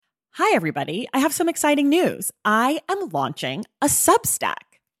Hi, everybody. I have some exciting news. I am launching a Substack.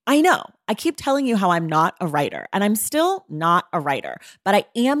 I know, I keep telling you how I'm not a writer, and I'm still not a writer, but I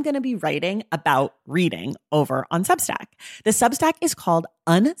am going to be writing about reading over on Substack. The Substack is called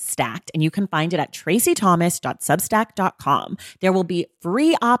Unstacked, and you can find it at traceythomas.substack.com. There will be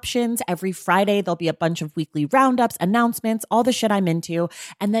free options every Friday. There'll be a bunch of weekly roundups, announcements, all the shit I'm into.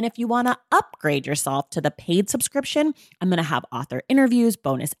 And then if you want to upgrade yourself to the paid subscription, I'm going to have author interviews,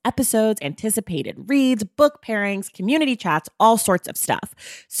 bonus episodes, anticipated reads, book pairings, community chats, all sorts of stuff.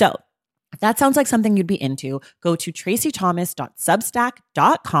 So if that sounds like something you'd be into, go to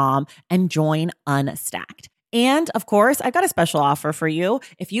traceythomas.substack.com and join Unstacked. And of course, I've got a special offer for you.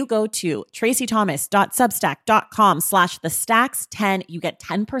 If you go to traceythomas.substack.com/thestacks10, you get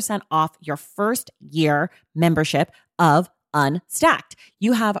 10% off your first year membership of Unstacked.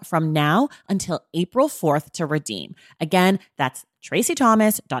 You have from now until April 4th to redeem. Again, that's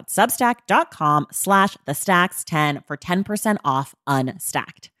traceythomas.substack.com/thestacks10 for 10% off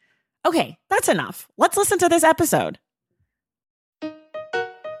Unstacked. Okay, that's enough. Let's listen to this episode.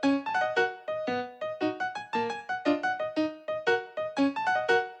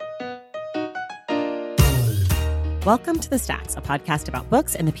 Welcome to The Stacks, a podcast about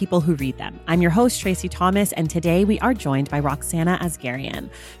books and the people who read them. I'm your host, Tracey Thomas, and today we are joined by Roxanna Asgarian.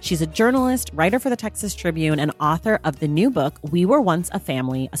 She's a journalist, writer for the Texas Tribune, and author of the new book, We Were Once a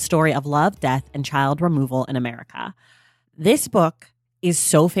Family, a story of love, death, and child removal in America. This book is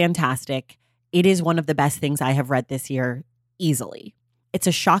so fantastic. It is one of the best things I have read this year, easily. It's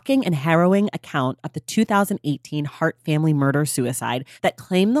a shocking and harrowing account of the 2018 Hart family murder-suicide that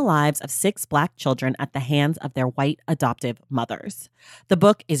claimed the lives of 6 Black children at the hands of their white adoptive mothers. The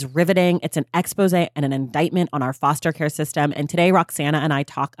book is riveting. It's an expose and an indictment on our foster care system. And today, Roxanna and I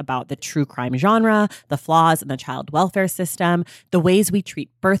talk about the true crime genre, the flaws in the child welfare system, the ways we treat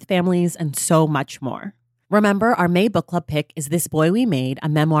birth families, and so much more. Remember, our May book club pick is This Boy We Made, a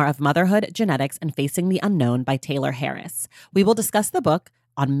memoir of motherhood, genetics, and facing the unknown by Taylor Harris. We will discuss the book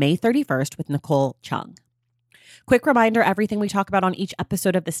on May 31st with Nicole Chung. Quick reminder, everything we talk about on each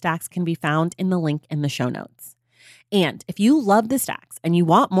episode of The Stacks can be found in the link in the show notes. And if you love The Stacks and you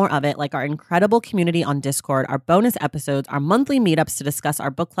want more of it, like our incredible community on Discord, our bonus episodes, our monthly meetups to discuss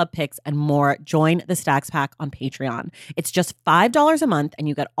our book club picks and more, join the Stacks Pack on Patreon. It's just $5 a month and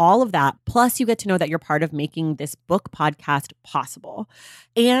you get all of that. Plus you get to know that you're part of making this book podcast possible.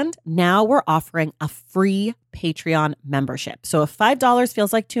 And now we're offering a free Patreon membership. So if $5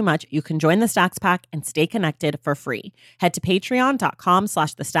 feels like too much, you can join the Stacks Pack and stay connected for free. Head to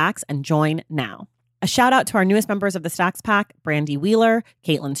patreon.com/thestacks and join now. A shout out to our newest members of the Stacks Pack, Brandy Wheeler,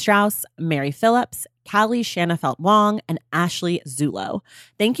 Caitlin Strauss, Mary Phillips, Callie Shanafelt Wong, and Ashley Zulo.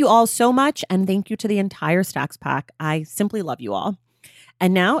 Thank you all so much, and thank you to the entire Stacks Pack. I simply love you all.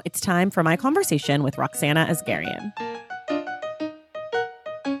 And now it's time for my conversation with Roxanna Asgarian.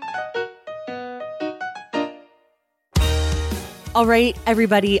 All right,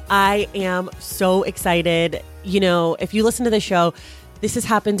 everybody, I am so excited. You know, if you listen to the show, this has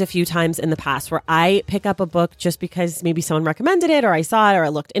happened a few times in the past where I pick up a book just because maybe someone recommended it or I saw it or it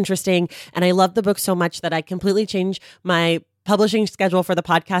looked interesting. And I love the book so much that I completely change my publishing schedule for the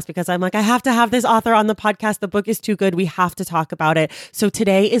podcast because I'm like, I have to have this author on the podcast. The book is too good. We have to talk about it. So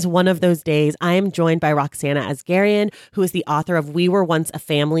today is one of those days. I am joined by Roxanna Asgarian, who is the author of We Were Once a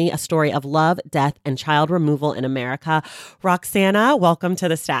Family, a story of love, death, and child removal in America. Roxanna, welcome to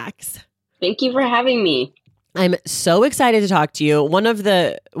the Stacks. Thank you for having me. I'm so excited to talk to you. One of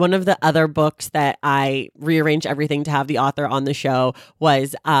the other books that I rearranged everything to have the author on the show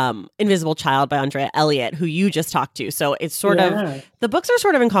was Invisible Child by Andrea Elliott, who you just talked to. So it's sort of, the books are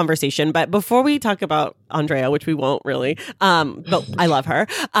sort of in conversation. But before we talk about Andrea, which we won't really, but I love her,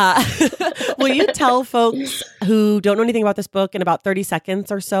 will you tell folks who don't know anything about this book in about 30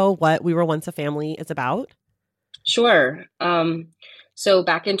 seconds or so what We Were Once a Family is about? Sure. So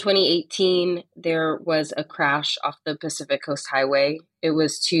back in 2018, there was a crash off the Pacific Coast Highway. It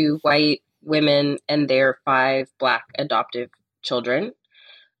was 2 white women and their 5 Black adoptive children.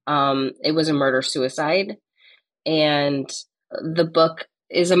 It was a murder-suicide. And the book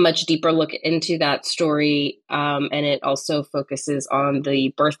is a much deeper look into that story. And it also focuses on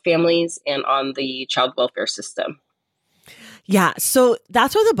the birth families and on the child welfare system. Yeah, so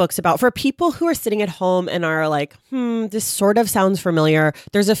that's what the book's about. For people who are sitting at home and are like, this sort of sounds familiar,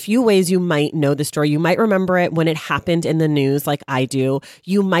 there's a few ways you might know the story. You might remember it when it happened in the news like I do.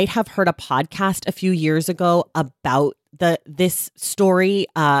 You might have heard a podcast a few years ago about this story.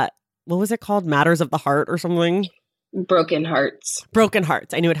 What was it called? Matters of the Heart or something? Broken Hearts. Broken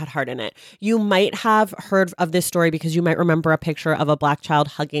Hearts. I knew it had heart in it. You might have heard of this story because you might remember a picture of a Black child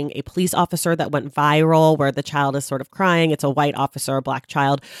hugging a police officer that went viral where the child is sort of crying. It's a white officer, a Black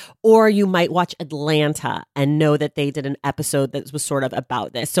child. Or you might watch Atlanta and know that they did an episode that was sort of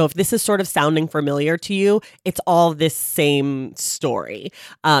about this. So if this is sort of sounding familiar to you, it's all this same story.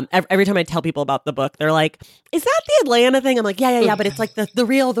 Every time I tell people about the book, they're like, is that the Atlanta thing? I'm like, yeah, but it's like the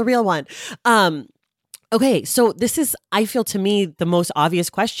real one. Okay, so this is, I feel to me, the most obvious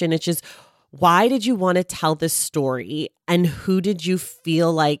question. It's just, why did you want to tell this story and who did you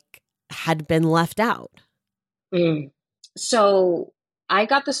feel like had been left out? So I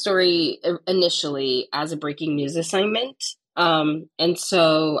got the story initially as a breaking news assignment. And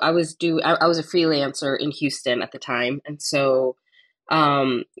so I was a freelancer in Houston at the time. And so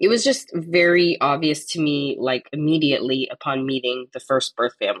it was just very obvious to me, like immediately upon meeting the first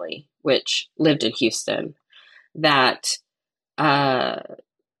birth family, which lived in Houston, that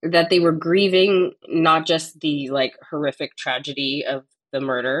that they were grieving not just the like horrific tragedy of the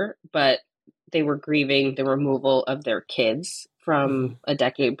murder, but they were grieving the removal of their kids from a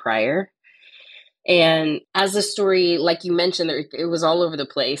decade prior. And as the story, like you mentioned, it was all over the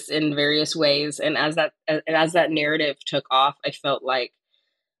place in various ways. And as that narrative took off, I felt like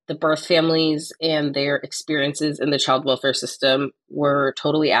the birth families and their experiences in the child welfare system were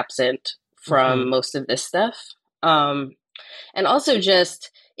totally absent from most of this stuff. And also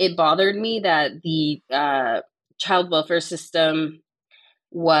just, it bothered me that the child welfare system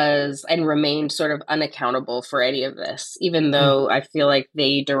was and remained sort of unaccountable for any of this, even though I feel like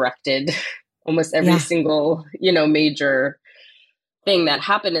they directed almost every single, major thing that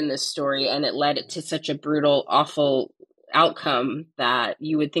happened in this story. And it led it to such a brutal, awful outcome that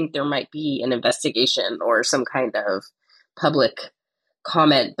you would think there might be an investigation or some kind of public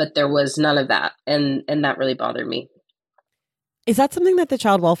comment, but there was none of that. And that really bothered me. Is that something that the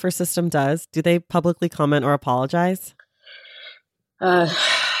child welfare system does? Do they publicly comment or apologize?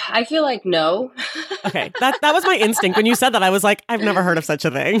 I feel like no. Okay. That was my instinct. When you said that, I was like, I've never heard of such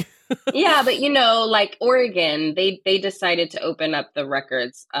a thing. Yeah, but like Oregon, they decided to open up the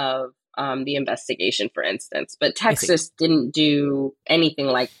records of the investigation, for instance. But Texas didn't do anything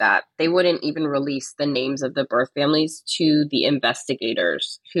like that. They wouldn't even release the names of the birth families to the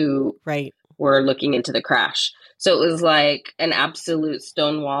investigators who were looking into the crash. So it was like an absolute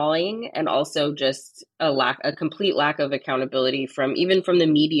stonewalling, and also just a complete lack of accountability from the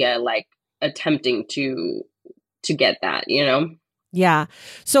media, like attempting to get that, Yeah.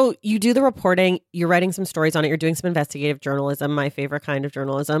 So you do the reporting, you're writing some stories on it, you're doing some investigative journalism, my favorite kind of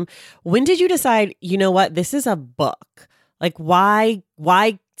journalism. When did you decide, you know what, this is a book? Like, why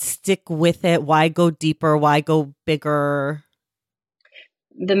stick with it? Why go deeper? Why go bigger?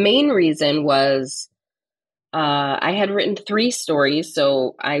 The main reason was I had written 3 stories.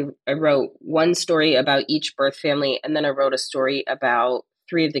 So I wrote one story about each birth family, and then I wrote a story about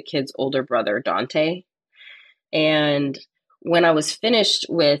 3 of the kids' older brother, Dante. And when I was finished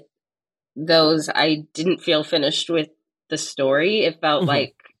with those, I didn't feel finished with the story. It felt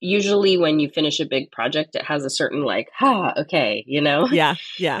like, usually when you finish a big project, it has a certain okay, Yeah.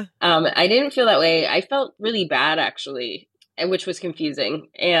 I didn't feel that way. I felt really bad, actually, which was confusing.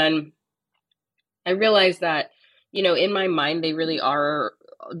 And I realized that, in my mind, they really are,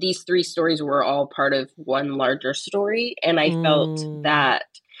 these 3 stories were all part of one larger story. And I felt that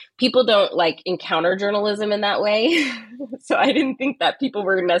people don't encounter journalism in that way. So I didn't think that people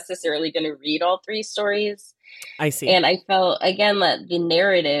were necessarily going to read all 3 stories. I see. And I felt, again, that the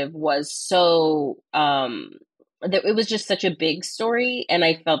narrative was so, that it was just such a big story. And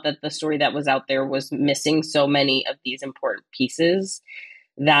I felt that the story that was out there was missing so many of these important pieces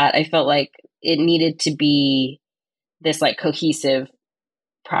that I felt like it needed to be this cohesive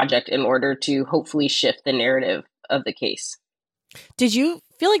project in order to hopefully shift the narrative of the case. Did you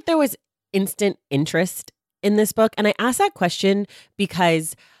feel like there was instant interest in this book? And I ask that question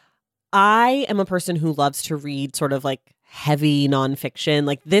because I am a person who loves to read sort of heavy nonfiction.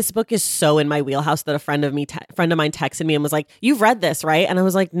 Like, this book is so in my wheelhouse that a friend of mine texted me and was like, "You've read this, right?" And I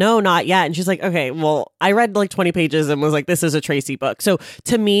was like, "No, not yet." And she's like, "Okay, well, I read 20 pages and was like, this is a Tracy book." So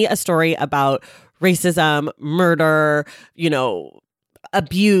to me, a story about racism, murder,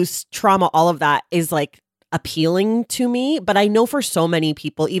 abuse, trauma, all of that is appealing to me. But I know for so many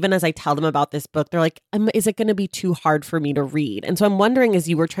people, even as I tell them about this book, they're like, is it going to be too hard for me to read? And so I'm wondering, as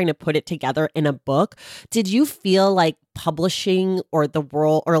you were trying to put it together in a book, did you feel like publishing or the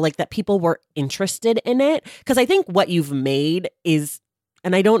world or that people were interested in it? Because I think what you've made is,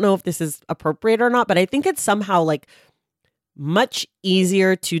 and I don't know if this is appropriate or not, but I think it's somehow much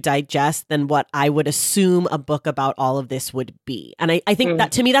easier to digest than what I would assume a book about all of this would be. And I think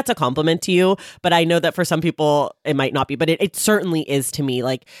that to me, that's a compliment to you. But I know that for some people, it might not be. But it certainly is to me,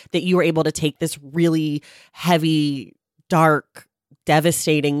 like that you were able to take this really heavy, dark,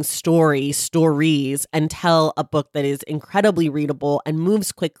 devastating stories and tell a book that is incredibly readable and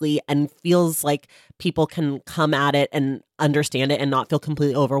moves quickly and feels like people can come at it and understand it and not feel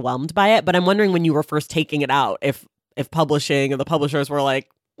completely overwhelmed by it. But I'm wondering, when you were first taking it out, if publishing and the publishers were like,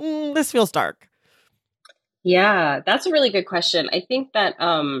 this feels dark. Yeah, that's a really good question. I think that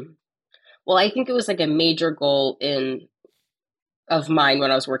I think it was like a major goal of mine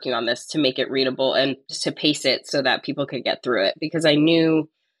when I was working on this, to make it readable and to pace it so that people could get through it, because I knew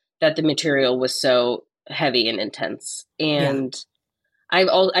that the material was so heavy and intense. And I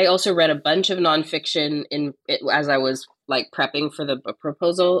also read a bunch of nonfiction as I was like prepping for the book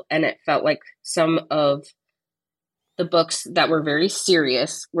proposal, and it felt like some of the books that were very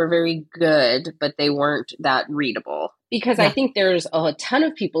serious were very good, but they weren't that readable, because I think there's a ton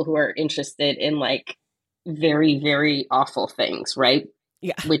of people who are interested in like very, very awful things, right?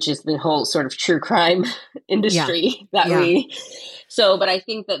 Yeah. Which is the whole sort of true crime industry but I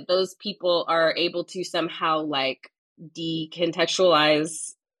think that those people are able to somehow like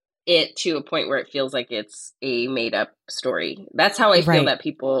decontextualize it to a point where it feels like it's a made up story. That's how I feel that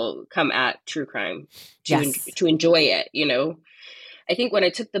people come at true crime to enjoy it. You know, I think when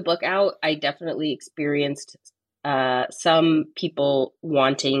I took the book out, I definitely experienced some people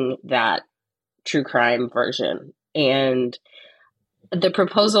wanting that true crime version. And the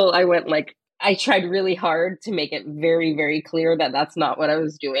proposal, I tried really hard to make it very, very clear that that's not what I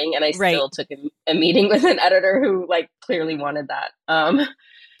was doing. And I still took a meeting with an editor who like clearly wanted that.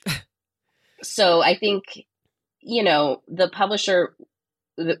 So I think, you know, the publisher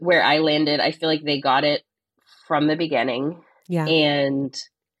where I landed, I feel like they got it from the beginning. Yeah. And,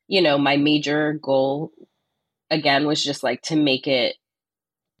 you know, my major goal again was just like to make it,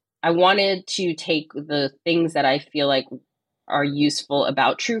 I wanted to take the things that I feel like are useful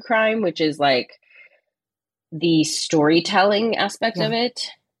about true crime, which is like the storytelling aspect of it.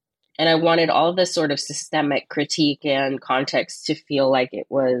 And I wanted all this sort of systemic critique and context to feel like it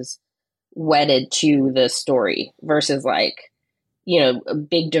was wedded to the story versus like, you know, a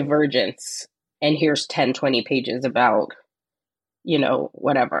big divergence. And here's 10-20 pages about, you know,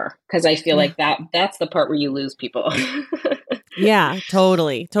 whatever. Because I feel like that's the part where you lose people. Yeah,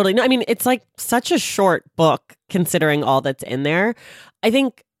 totally. No, I mean, it's like such a short book considering all that's in there. I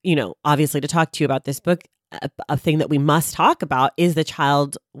think, you know, obviously to talk to you about this book, a thing that we must talk about is the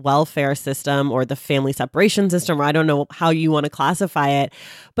child welfare system or the family separation system, or I don't know how you want to classify it.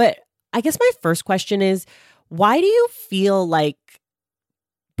 But I guess my first question is, why do you feel like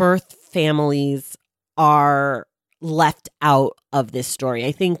birth families are left out of this story?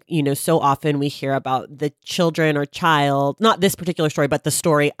 I think, you know, so often we hear about the children or child, not this particular story, but the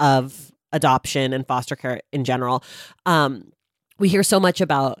story of adoption and foster care in general. We hear so much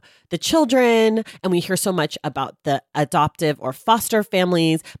about the children and we hear so much about the adoptive or foster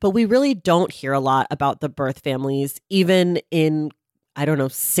families, but we really don't hear a lot about the birth families, even in, I don't know,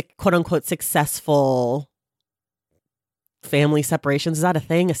 quote unquote, successful family separations. Is that a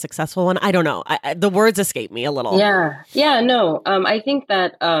thing? A successful one? I don't know. The words escape me a little. Yeah, no. I think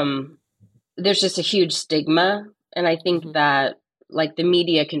that there's just a huge stigma. And I think that like the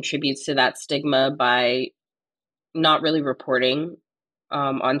media contributes to that stigma by not really reporting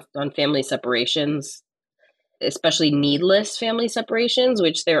on family separations, especially needless family separations,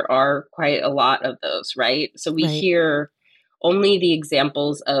 which there are quite a lot of those, right? So we hear only the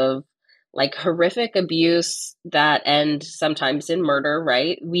examples of like horrific abuse that end sometimes in murder,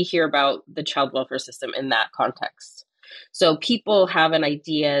 right? We hear about the child welfare system in that context. So people have an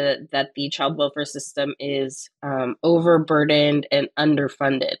idea that the child welfare system is overburdened and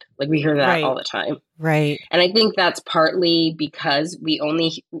underfunded. Like we hear that all the time. Right. And I think that's partly because we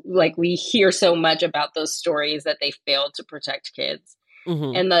hear so much about those stories that they failed to protect kids.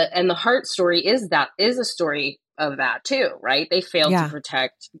 And the Heart story is a story of that too, right? They failed to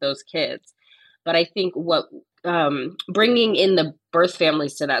protect those kids. But I think what bringing in the birth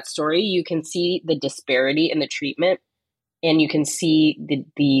families to that story, you can see the disparity in the treatment, and you can see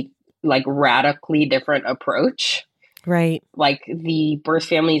the like radically different approach. Right. Like the birth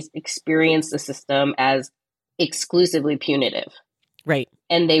families experience the system as exclusively punitive. Right.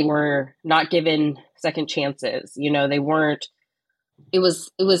 And they were not given second chances. You know, they weren't. It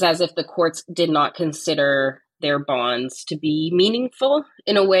was as if the courts did not consider their bonds to be meaningful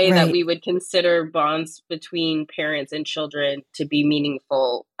in a way that we would consider bonds between parents and children to be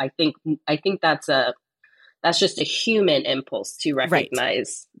meaningful. I think that's a That's just a human impulse to Right.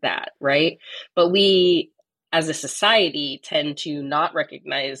 recognize that, right? But we, as a society, tend to not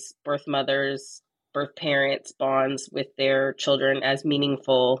recognize birth mothers, birth parents' bonds with their children as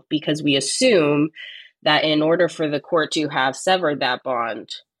meaningful because we assume that in order for the court to have severed that bond,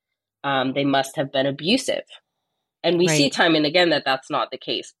 they must have been abusive. And we see Right. time and again that that's not the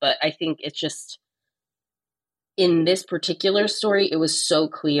case. But I think it's just, in this particular story, it was so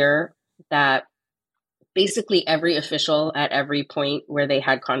clear that basically every official at every point where they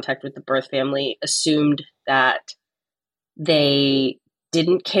had contact with the birth family assumed that they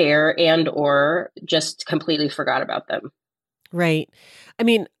didn't care and or just completely forgot about them. Right. I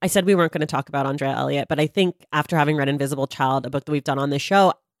mean, I said we weren't going to talk about Andrea Elliott, but I think after having read Invisible Child, a book that we've done on the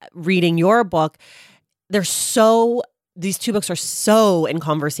show, reading your book, these two books are so in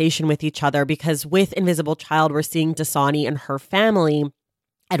conversation with each other, because with Invisible Child, we're seeing Dasani and her family,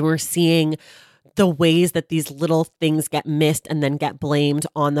 and we're seeing the ways that these little things get missed and then get blamed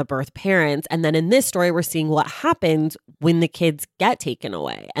on the birth parents. And then in this story, we're seeing what happens when the kids get taken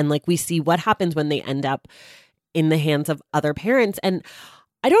away. And like, we see what happens when they end up in the hands of other parents. And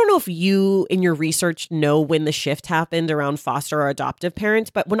I don't know if you, in your research, know when the shift happened around foster or adoptive parents,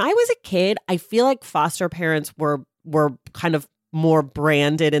 but when I was a kid, I feel like foster parents were kind of more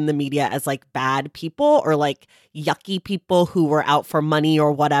branded in the media as like bad people or like yucky people who were out for money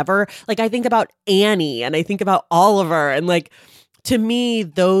or whatever. Like, I think about Annie and I think about Oliver, and like, to me,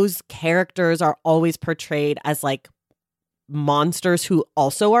 those characters are always portrayed as like monsters who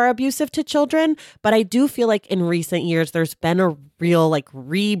also are abusive to children. But I do feel like in recent years, there's been a real like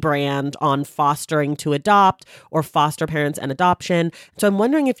rebrand on fostering to adopt or foster parents and adoption. So I'm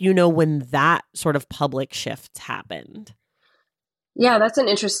wondering if you know when that sort of public shift happened. Yeah, that's an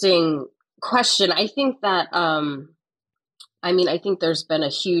interesting question. I think that, I think there's been a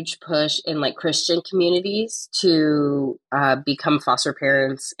huge push in like Christian communities to become foster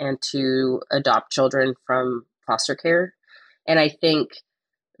parents and to adopt children from foster care. And I think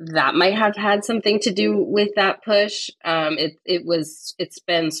that might have had something to do with that push. It's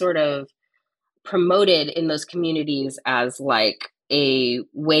been sort of promoted in those communities as like a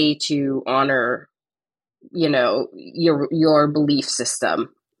way to honor, your belief system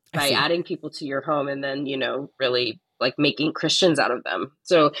I by see. adding people to your home and then, really like making Christians out of them.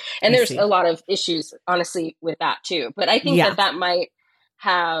 So, and I there's see. a lot of issues, honestly, with that too. But I think Yeah. that might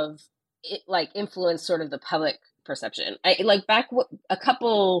have like influenced sort of the public perception. I like back a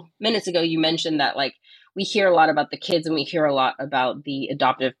couple minutes ago, you mentioned that like we hear a lot about the kids and we hear a lot about the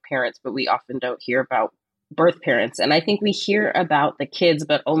adoptive parents, but we often don't hear about birth parents. And I think we hear about the kids,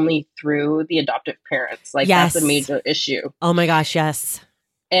 but only through the adoptive parents. Like, that's a Yes. major issue. Oh my gosh, yes.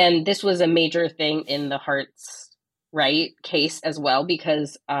 And this was a major thing in the Hearts Right case as well,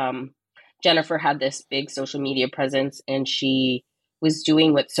 because Jennifer had this big social media presence and she was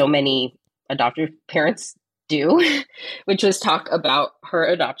doing what so many adoptive parents do, which was talk about her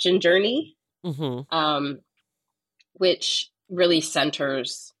adoption journey, which really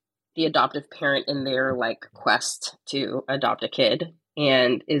centers the adoptive parent in their like quest to adopt a kid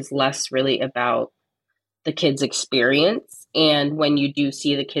and is less really about the kid's experience. And when you do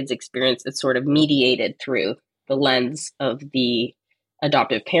see the kid's experience, it's sort of mediated through the lens of the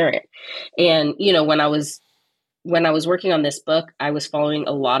adoptive parent. And, when I was working on this book, I was following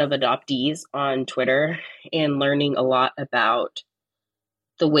a lot of adoptees on Twitter and learning a lot about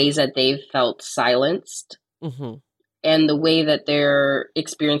the ways that they've felt silenced and the way that their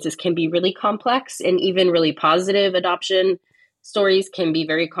experiences can be really complex, and even really positive adoption stories can be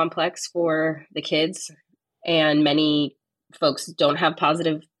very complex for the kids. And many folks don't have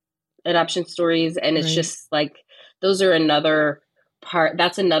positive adoption stories. And it's just like, that's another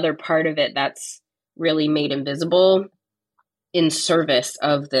part of it that's really made invisible in service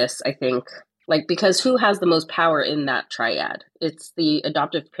of this, I think. Like, because who has the most power in that triad? It's the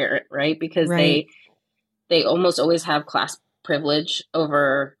adoptive parent, right? Because they almost always have class privilege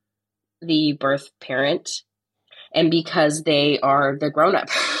over the birth parent. And because they are the grown-up,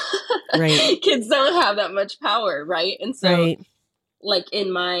 kids don't have that much power, right? And so like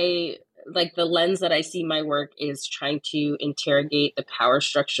in my, like the lens that I see my work is trying to interrogate the power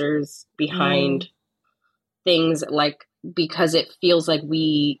structures behind things, like, because it feels like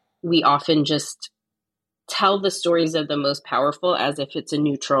we often just tell the stories of the most powerful as if it's a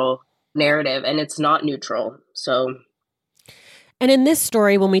neutral narrative, and it's not neutral. So, and in this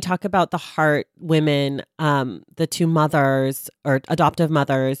story, when we talk about the Hart women, the two mothers or adoptive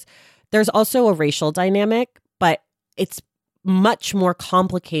mothers, there's also a racial dynamic, but it's much more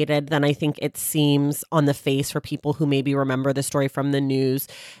complicated than I think it seems on the face for people who maybe remember the story from the news,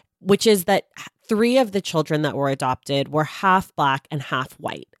 which is that 3 of the children that were adopted were half Black and half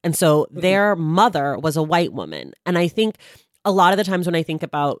white. And so their mother was a white woman. And I think a lot of the times when I think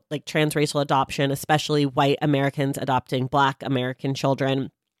about like transracial adoption, especially white Americans adopting Black American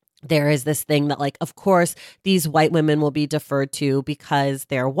children, there is this thing that like, of course, these white women will be deferred to because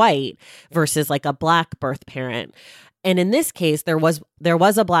they're white versus like a Black birth parent. And in this case, there was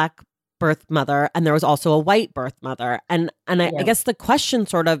a Black birth mother and there was also a white birth mother. And I guess the question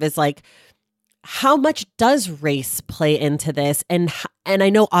sort of is like, how much does race play into this? And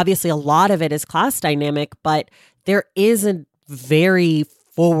I know obviously a lot of it is class dynamic, but there is a very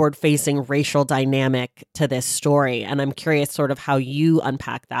forward-facing racial dynamic to this story. And I'm curious sort of how you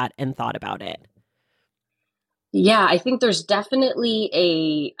unpack that and thought about it. Yeah, I think there's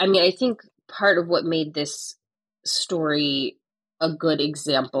definitely I think part of what made this story a good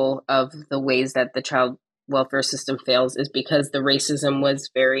example of the ways that the child welfare system fails is because the racism was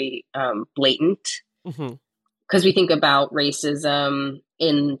very blatant. Because we think about racism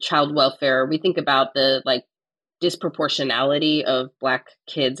in child welfare, we think about the like disproportionality of Black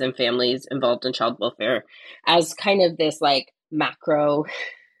kids and families involved in child welfare as kind of this like macro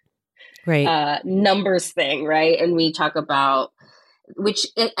numbers thing, right? And we talk about, which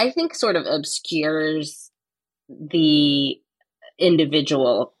I think sort of obscures the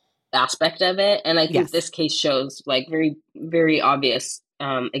individual aspect of it. And I think this case shows like very, very obvious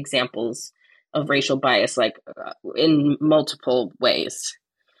examples of racial bias, like in multiple ways.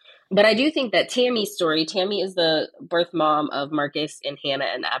 But I do think that Tammy is the birth mom of Marcus and Hannah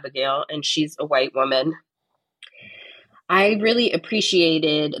and Abigail, and she's a white woman. I really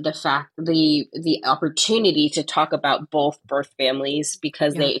appreciated the opportunity to talk about both birth families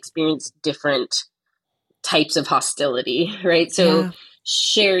because they experienced different types of hostility, right? So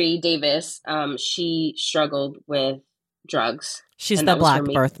Sherry Davis, she struggled with drugs. She's the Black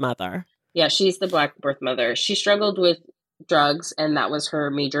birth mother. Yeah, she's the Black birth mother. She struggled with drugs, and that was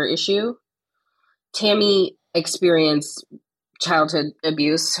her major issue. Tammy experienced childhood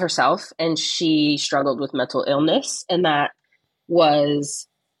abuse herself, and she struggled with mental illness, and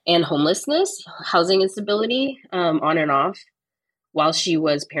homelessness, housing instability, on and off, while she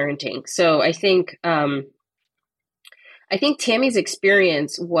was parenting. So I think Tammy's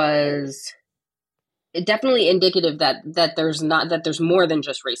experience was definitely indicative that there's more than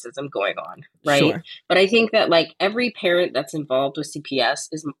just racism going on, right? Sure. But I think that like every parent that's involved with CPS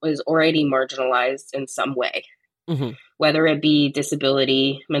is already marginalized in some way, whether it be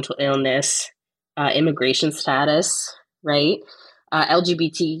disability, mental illness, immigration status, right?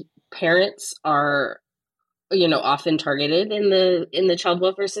 LGBT parents are, often targeted in the child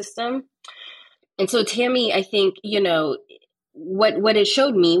welfare system. And so Tammy, I think, what it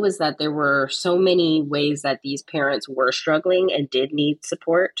showed me was that there were so many ways that these parents were struggling and did need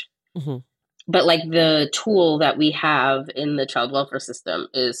support. But like the tool that we have in the child welfare system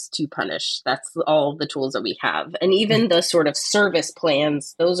is to punish. That's all the tools that we have. And even the sort of service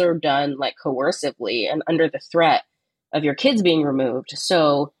plans, those are done like coercively and under the threat of your kids being removed.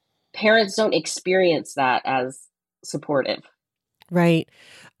 So parents don't experience that as supportive. Right.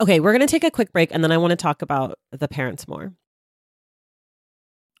 Okay, we're going to take a quick break and then I want to talk about the parents more.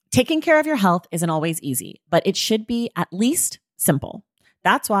 Taking care of your health isn't always easy, but it should be at least simple.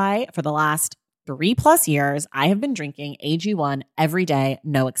 That's why for the last 3+ years, I have been drinking AG1 every day,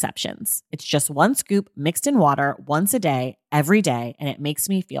 no exceptions. It's just 1 scoop mixed in water once a day, every day, and it makes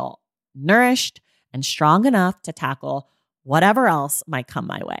me feel nourished and strong enough to tackle whatever else might come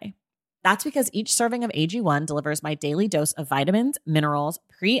my way. That's because each serving of AG1 delivers my daily dose of vitamins, minerals,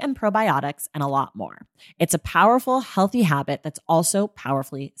 pre- and probiotics, and a lot more. It's a powerful, healthy habit that's also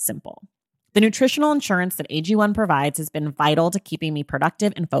powerfully simple. The nutritional insurance that AG1 provides has been vital to keeping me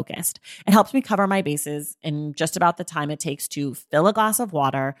productive and focused. It helps me cover my bases in just about the time it takes to fill a glass of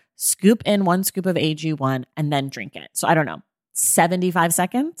water, scoop in 1 scoop of AG1, and then drink it. So I don't know, 75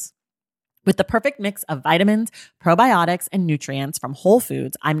 seconds? With the perfect mix of vitamins, probiotics, and nutrients from Whole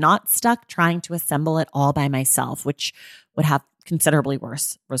Foods, I'm not stuck trying to assemble it all by myself, which would have considerably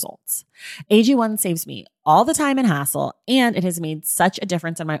worse results. AG1 saves me all the time and hassle, and it has made such a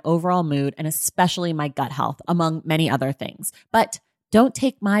difference in my overall mood and especially my gut health, among many other things. But don't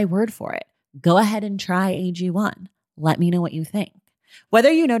take my word for it. Go ahead and try AG1. Let me know what you think.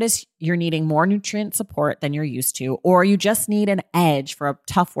 Whether you notice you're needing more nutrient support than you're used to, or you just need an edge for a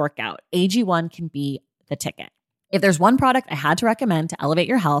tough workout, AG1 can be the ticket. If there's one product I had to recommend to elevate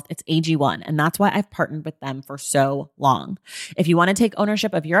your health, it's AG1, and that's why I've partnered with them for so long. If you want to take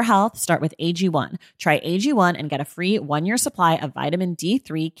ownership of your health, start with AG1. Try AG1 and get a free 1-year supply of vitamin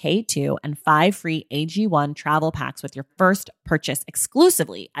D3, K2, and 5 free AG1 travel packs with your first purchase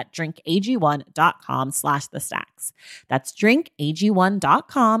exclusively at drinkag1.com/thestacks. That's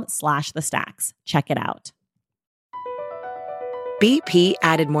drinkag1.com/thestacks. Check it out. BP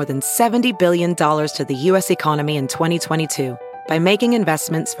added more than $70 billion to the U.S. economy in 2022 by making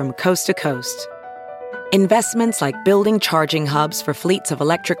investments from coast to coast. Investments like building charging hubs for fleets of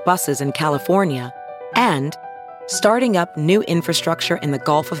electric buses in California and starting up new infrastructure in the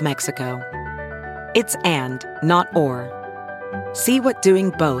Gulf of Mexico. It's and, not or. See what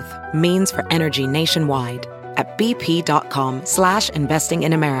doing both means for energy nationwide at bp.com/investing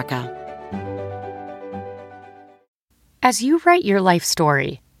in America. As you write your life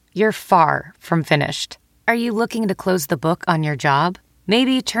story, you're far from finished. Are you looking to close the book on your job?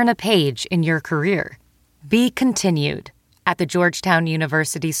 Maybe turn a page in your career? Be continued at the Georgetown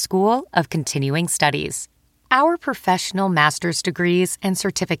University School of Continuing Studies. Our professional master's degrees and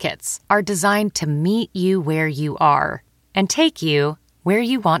certificates are designed to meet you where you are and take you where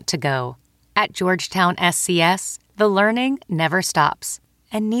you want to go. At Georgetown SCS, the learning never stops,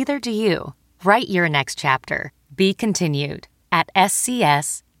 and neither do you. Write your next chapter. Be continued at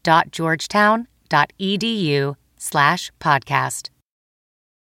scs.georgetown.edu/podcast.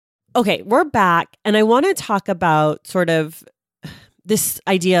 Okay, we're back, and I want to talk about sort of this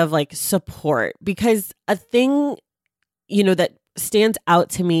idea of like support, because a thing, that stands out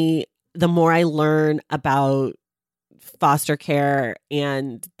to me the more I learn about foster care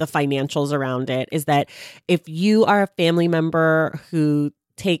and the financials around it is that if you are a family member who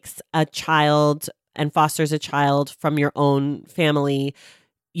takes a child and fosters a child from your own family,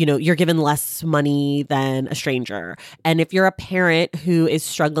 you're given less money than a stranger. And if you're a parent who is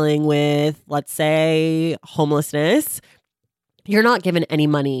struggling with, let's say, homelessness, you're not given any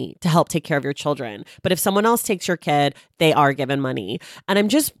money to help take care of your children. But if someone else takes your kid, they are given money. And I'm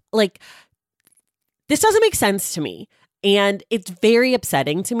just like, this doesn't make sense to me. And it's very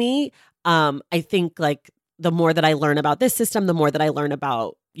upsetting to me. I think like the more that I learn about this system, the more that I learn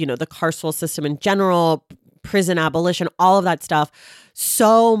about, the carceral system in general, prison abolition, all of that stuff,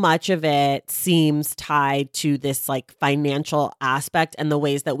 so much of it seems tied to this like financial aspect and the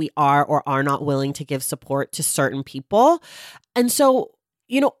ways that we are or are not willing to give support to certain people. And so,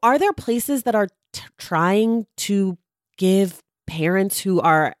 are there places that are trying to give parents who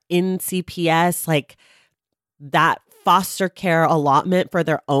are in CPS like that foster care allotment for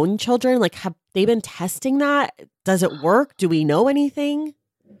their own children? Like, have they been testing that? Does it work? Do we know anything?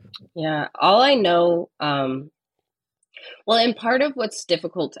 Yeah, all I know, and part of what's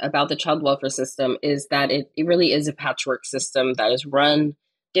difficult about the child welfare system is that it really is a patchwork system that is run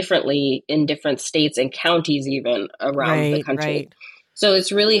differently in different states and counties even around the country. Right. So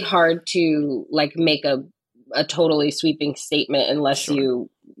it's really hard to like make a totally sweeping statement unless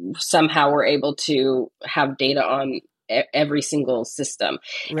you somehow were able to have data on every single system.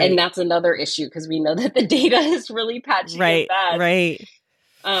 Right. And that's another issue because we know that the data is really patchy and bad. Right.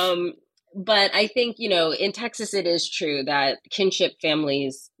 But I think, in Texas, it is true that kinship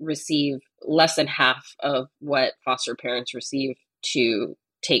families receive less than half of what foster parents receive to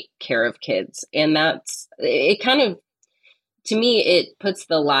take care of kids. And it kind of, to me, it puts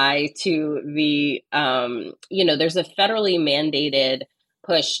the lie to the, there's a federally mandated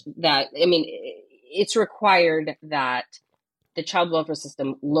push that, it's required that the child welfare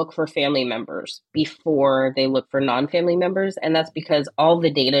system look for family members before they look for non-family members. And that's because all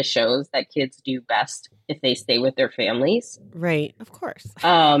the data shows that kids do best if they stay with their families. Right. Of course.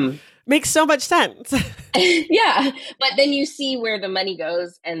 Makes so much sense. Yeah. But then you see where the money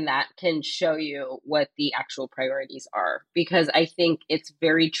goes, and that can show you what the actual priorities are. Because I think it's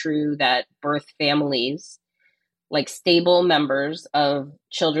very true that birth families, like stable members of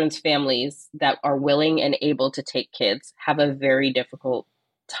children's families that are willing and able to take kids, have a very difficult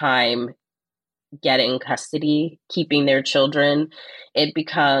time getting custody, keeping their children. It's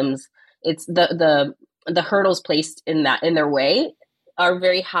the hurdles placed in their way are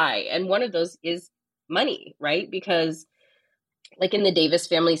very high. And one of those is money, right? Because like in the Davis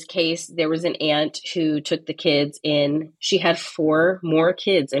family's case, there was an aunt who took the kids in. She had 4 more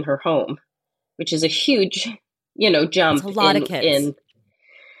kids in her home, which is a huge jump. It's a lot of kids.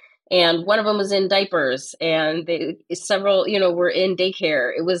 and one of them was in diapers, and several, were in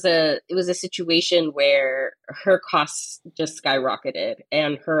daycare. It was a situation where her costs just skyrocketed,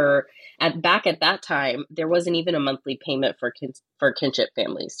 and back at that time, there wasn't even a monthly payment for kinship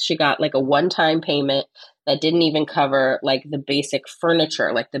families. She got like a one-time payment that didn't even cover like the basic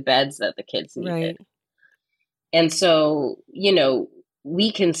furniture, like the beds that the kids needed. Right. And so,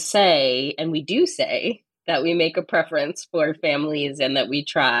 we can say, and we do say, that we make a preference for families and that we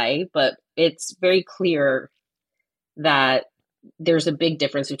try, but it's very clear that there's a big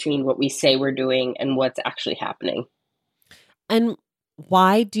difference between what we say we're doing and what's actually happening. And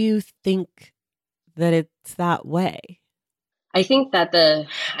why do you think that it's that way? I think that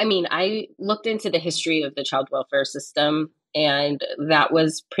I looked into the history of the child welfare system, and that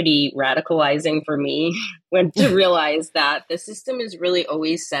was pretty radicalizing for me when to realize that the system is really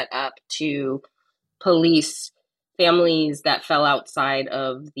always set up to police families that fell outside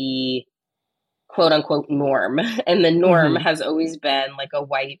of the quote unquote norm. And the norm has always been like a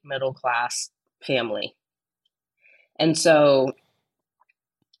white middle class family. And so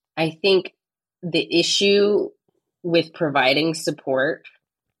I think the issue with providing support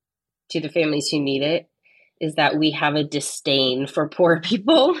to the families who need it is that we have a disdain for poor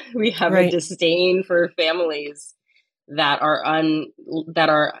people. We have a disdain for families that are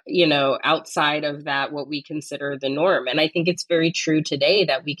outside of that, what we consider the norm. And I think it's very true today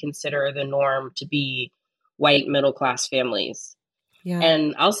that we consider the norm to be white middle class families. Yeah.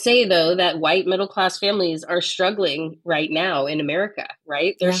 And I'll say, though, that white middle class families are struggling right now in America,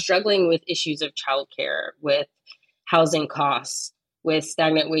 right? They're struggling with issues of childcare, with housing costs, with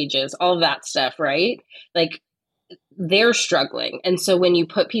stagnant wages, all that stuff, right? Like, they're struggling. And so when you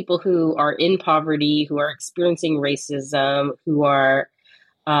put people who are in poverty, who are experiencing racism, who are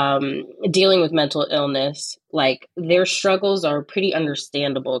dealing with mental illness, like, their struggles are pretty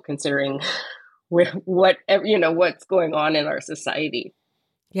understandable considering what's going on in our society.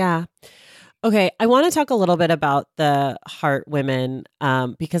 Yeah. Okay. I want to talk a little bit about the Heart women,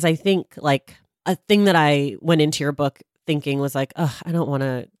 because I think like a thing that I went into your book thinking was like, oh, I don't want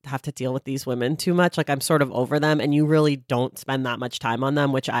to have to deal with these women too much. Like, I'm sort of over them, and you really don't spend that much time on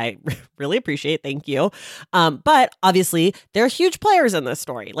them, which I really appreciate. Thank you. But obviously they're huge players in this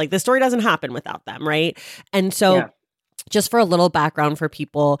story. Like, the story doesn't happen without them. Right. And so just for a little background for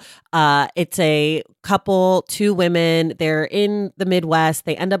people, it's a couple, two women. They're in the Midwest.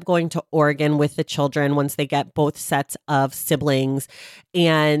 They end up going to Oregon with the children once they get both sets of siblings.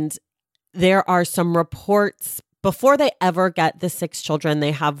 And there are some reports before they ever get the 6 children.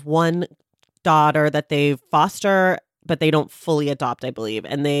 They have one daughter that they foster, but they don't fully adopt, I believe.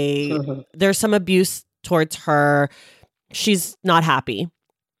 And there's some abuse towards her. She's not happy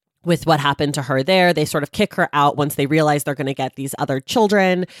with what happened to her there. They sort of kick her out once they realize they're going to get these other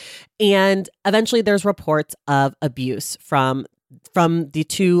children. And eventually there's reports of abuse from the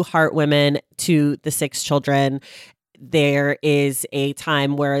 2 Heart women to the 6 children. There is a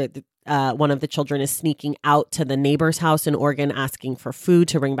time where one of the children is sneaking out to the neighbor's house in Oregon asking for food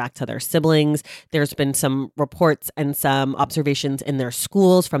to bring back to their siblings. There's been some reports and some observations in their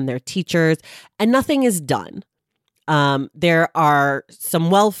schools from their teachers, and nothing is done. There are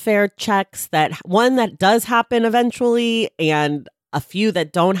some welfare checks that does happen eventually, and a few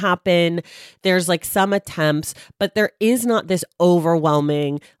that don't happen. There's like some attempts, but there is not this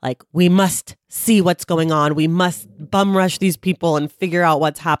overwhelming, like, we must see what's going on. We must bum rush these people and figure out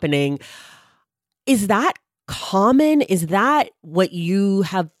what's happening. Is that common? Is that what you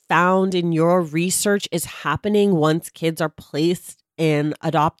have found in your research is happening once kids are placed in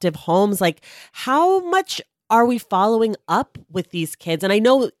adoptive homes? Like, how much are we following up with these kids? And I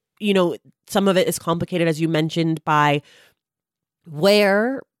know, some of it is complicated, as you mentioned, by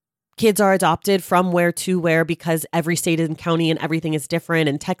where kids are adopted from, where to where, because every state and county and everything is different.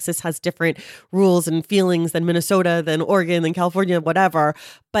 And Texas has different rules and feelings than Minnesota, than Oregon, than California, whatever.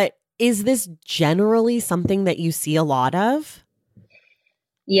 But is this generally something that you see a lot of?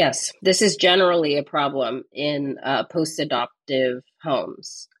 Yes, this is generally a problem in post-adoptive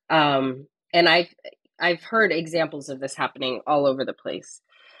homes. And I've heard examples of this happening all over the place.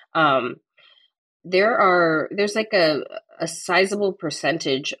 There's like a sizable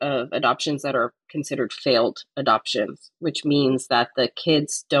percentage of adoptions that are considered failed adoptions, which means that the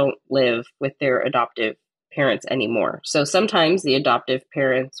kids don't live with their adoptive parents anymore. So sometimes the adoptive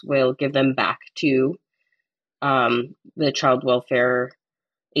parents will give them back to the child welfare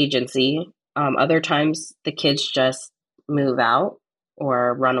agency. Other times the kids just move out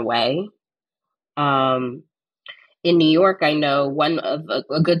or run away. in New York, I know one of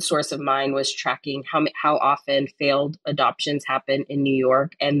a good source of mine was tracking how often failed adoptions happen in New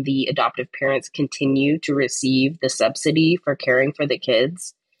York, and the adoptive parents continue to receive the subsidy for caring for the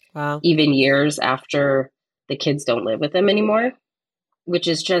kids, Wow. even years after the kids don't live with them anymore, which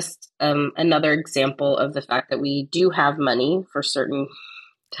is just another example of the fact that we do have money for certain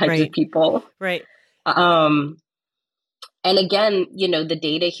types of Right. people. Right. And again, the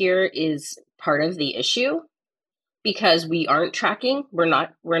data here is part of the issue, because we aren't tracking. We're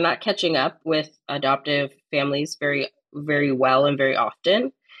not catching up with adoptive families very, very well and very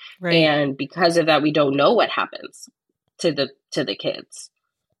often. Right. And because of that, we don't know what happens to the kids.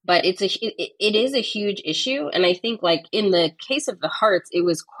 But it is a huge issue. And I think, like, in the case of the Harts, it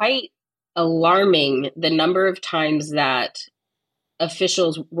was quite alarming the number of times that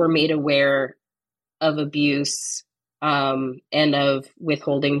officials were made aware of abuse and of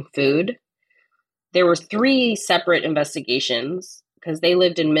withholding food. There were 3 separate investigations, because they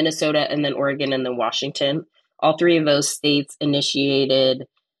lived in Minnesota and then Oregon and then Washington. All 3 of those states initiated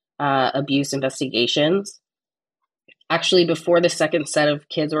abuse investigations. Actually, before the second set of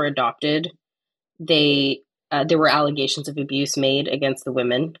kids were adopted, there were allegations of abuse made against the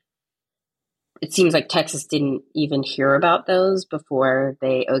women. It seems like Texas didn't even hear about those before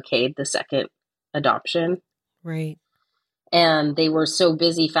they okayed the second adoption. Right. And they were so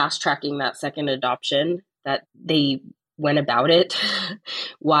busy fast tracking that second adoption that they went about it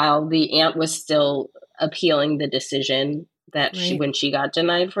while the aunt was still appealing the decision that when she got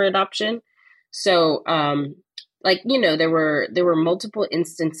denied for adoption. So, there were multiple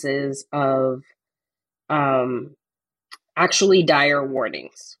instances of actually dire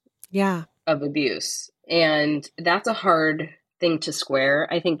warnings of abuse. And that's a hard thing to square,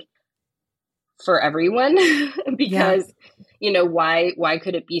 I think, for everyone, because, why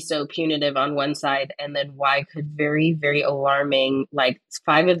could it be so punitive on one side? And then why could very, very alarming, like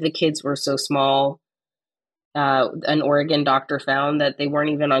 5 of the kids were so small. An Oregon doctor found that they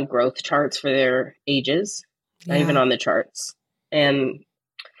weren't even on growth charts for their ages, not even on the charts. And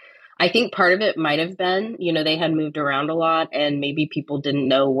I think part of it might have been, they had moved around a lot and maybe people didn't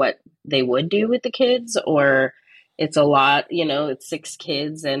know what they would do with the kids, or it's a lot, it's 6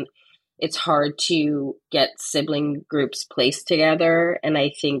 kids and it's hard to get sibling groups placed together. And I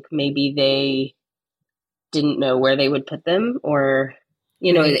think maybe they didn't know where they would put them, or,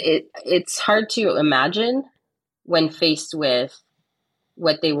 it's hard to imagine when faced with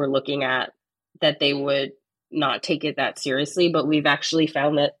what they were looking at that they would not take it that seriously. But we've actually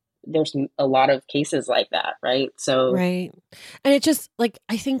found that there's a lot of cases like that. Right. So, right. And it just, like,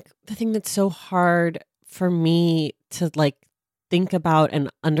 I think the thing that's so hard for me to, like, think about and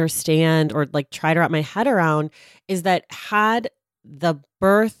understand, or like try to wrap my head around, is that had the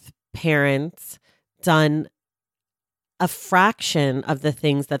birth parents done a fraction of the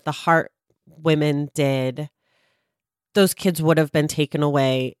things that the Hart women did, those kids would have been taken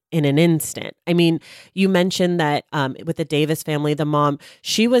away in an instant. I mean, you mentioned that with the Davis family, the mom,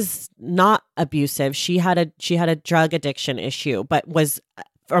 she was not abusive. She had a drug addiction issue, but was,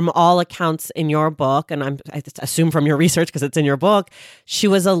 from all accounts in your book, and I assume from your research because it's in your book, she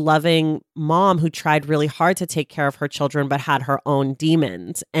was a loving mom who tried really hard to take care of her children, but had her own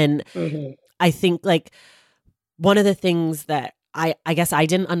demons. And I think, like, one of the things that I guess I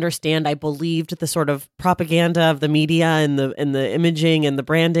didn't understand, I believed the sort of propaganda of the media and the imaging and the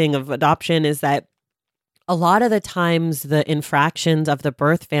branding of adoption, is that a lot of the times the infractions of the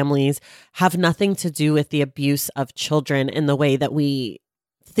birth families have nothing to do with the abuse of children in the way that we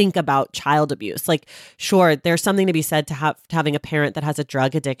think about child abuse. Like, sure, there's something to be said to having a parent that has a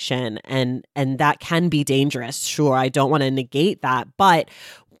drug addiction, and that can be dangerous. Sure, I don't want to negate that. But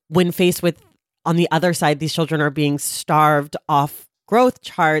when faced with, on the other side, these children are being starved off growth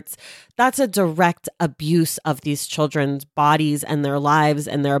charts, that's a direct abuse of these children's bodies and their lives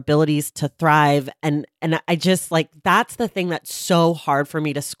and their abilities to thrive. And I just, like, that's the thing that's so hard for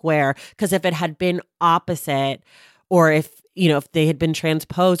me to square, because if it had been opposite, or if they had been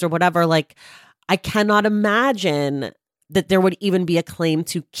transposed or whatever, like, I cannot imagine that there would even be a claim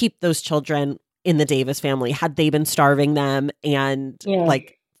to keep those children in the Davis family had they been starving them and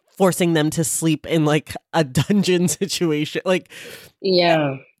like forcing them to sleep in like a dungeon situation. Like,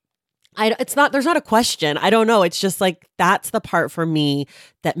 there's not a question. I don't know. It's just like, that's the part for me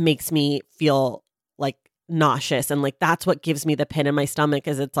that makes me feel like nauseous, and like that's what gives me the pit in my stomach,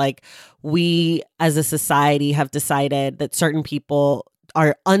 is it's like, we as a society have decided that certain people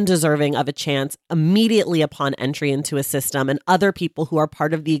are undeserving of a chance immediately upon entry into a system, and other people who are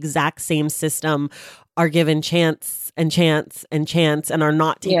part of the exact same system are given chance and chance and chance and are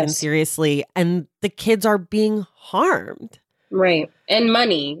not taken seriously, and the kids are being harmed. Right. And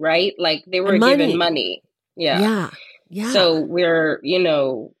money, right? Like they were given money. Yeah. So we're,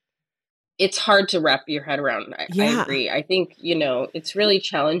 it's hard to wrap your head around. I agree. I think, it's really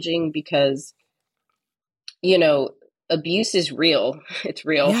challenging because, abuse is real. It's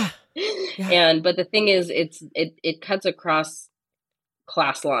real. But the thing is, it cuts across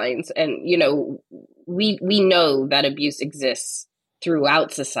class lines, and, we know that abuse exists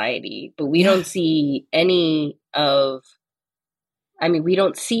throughout society, but we don't see we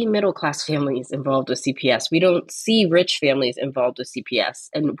don't see middle-class families involved with CPS. We don't see rich families involved with CPS.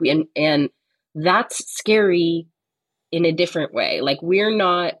 And that's scary in a different way. Like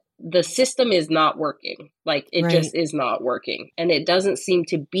the system is not working. Like it just is not working. And it doesn't seem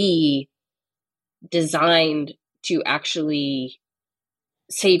to be designed to actually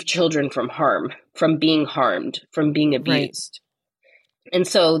save children from harm, from being harmed, from being abused. And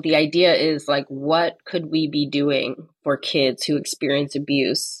so the idea is like, what could we be doing for kids who experience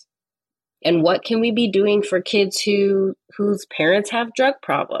abuse? And what can we be doing for kids whose parents have drug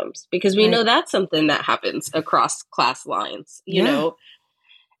problems? Because we know that's something that happens across class lines, you know.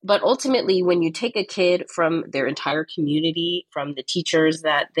 But ultimately, when you take a kid from their entire community, from the teachers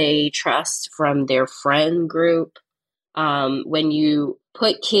that they trust, from their friend group, when you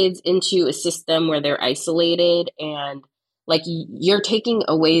put kids into a system where they're isolated and like you're taking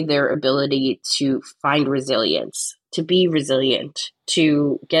away their ability to find resilience, to be resilient,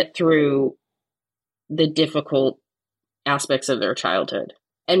 to get through the difficult aspects of their childhood.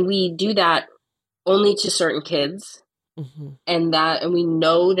 And we do that only to certain kids. And we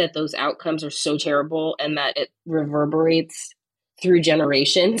know that those outcomes are so terrible and that it reverberates through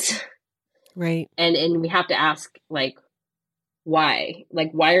generations. Right. And we have to ask, like, why?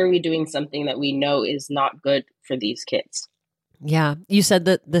 Like, why are we doing something that we know is not good for these kids? Yeah. You said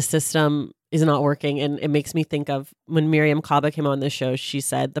that the system is not working. And it makes me think of when Miriam Kaba came on the show, she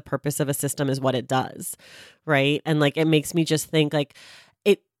said the purpose of a system is what it does. Right. And like, it makes me just think like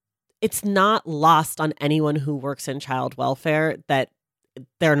it's not lost on anyone who works in child welfare that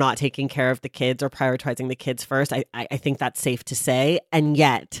they're not taking care of the kids or prioritizing the kids first. I think that's safe to say. And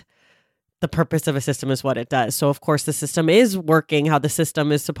yet the purpose of a system is what it does. So of course the system is working how the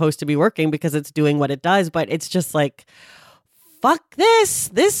system is supposed to be working because it's doing what it does. But it's just like, fuck this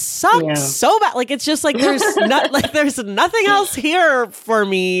sucks so bad. Like, it's just like, there's there's nothing else here for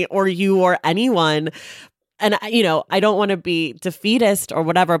me or you or anyone. And, I don't want to be defeatist or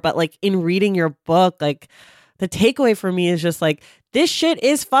whatever, but like in reading your book, like the takeaway for me is just like, this shit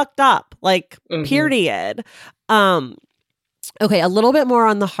is fucked up, like, period. Okay. A little bit more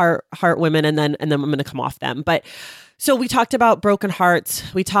on the heart women and then I'm going to come off them. But so we talked about broken hearts.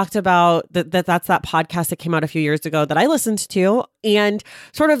 We talked about that's that podcast that came out a few years ago that I listened to, and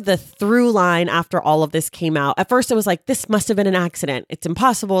sort of the through line after all of this came out. At first it was like, this must have been an accident. It's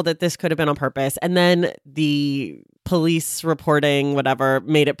impossible that this could have been on purpose. And then the police reporting, whatever,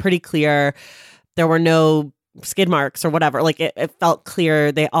 made it pretty clear there were no skid marks or whatever. Like it felt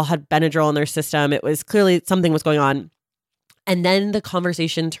clear. They all had Benadryl in their system. It was clearly something was going on. And then the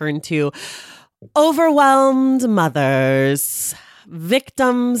conversation turned to overwhelmed mothers,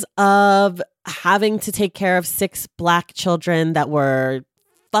 victims of having to take care of 6 Black children that were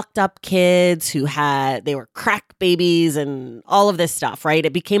fucked up kids they were crack babies and all of this stuff, right?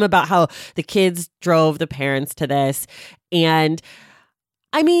 It became about how the kids drove the parents to this. And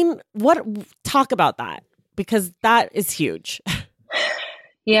I mean, talk about that, because that is huge.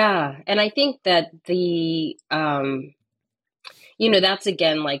 Yeah. And I think that that's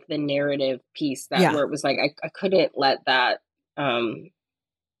again, like the narrative piece where it was like, I couldn't let that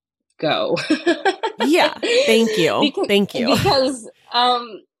go. Yeah. Thank you. Thank you. Because,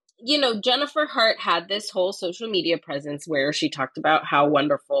 Jennifer Hart had this whole social media presence where she talked about how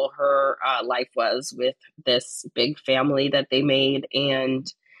wonderful her life was with this big family that they made. And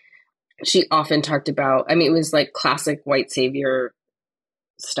she often talked about, it was like classic white savior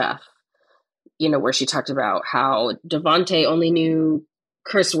stuff. Where she talked about how Devontae only knew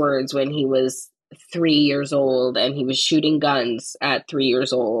curse words when he was 3 years old and he was shooting guns at 3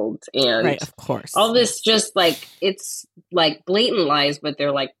 years old. And right, of course. All this just like, it's like blatant lies, but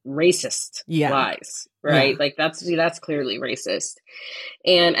they're like racist lies, right? Like that's clearly racist.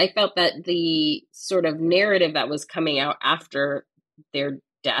 And I felt that the sort of narrative that was coming out after their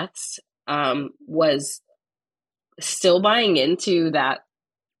deaths was still buying into that,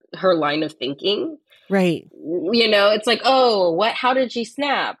 her line of thinking. Right. You know, it's like, oh, how did she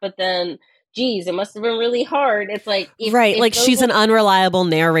snap? But then, geez, it must have been really hard. It's like, right. if Like those she's an unreliable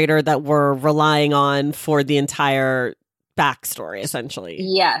narrator that we're relying on for the entire backstory, essentially.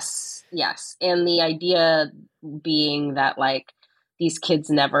 Yes. And the idea being that like these kids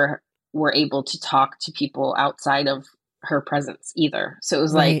never were able to talk to people outside of her presence either. So it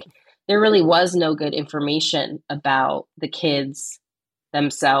was like, there really was no good information about the kids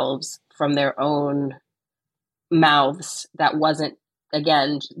themselves from their own mouths that wasn't,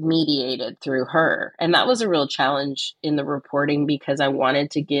 again, mediated through her. And that was a real challenge in the reporting because I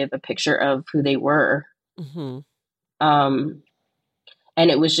wanted to give a picture of who they were. Mm-hmm. And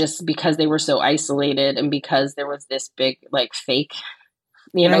it was just because they were so isolated and because there was this big like fake,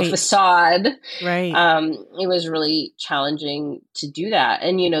 you know, facade. Right. It was really challenging to do that.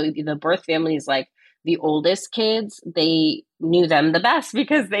 And, you know, the birth families, like the oldest kids, they knew them the best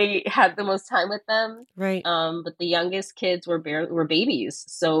because they had the most time with them. Right. But the youngest kids were babies.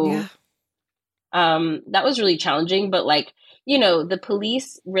 So that was really challenging. But like, you know, the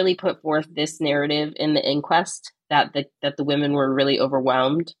police really put forth this narrative in the inquest that the women were really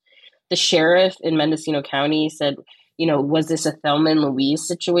overwhelmed. The sheriff in Mendocino County said, you know, was this a Thelma and Louise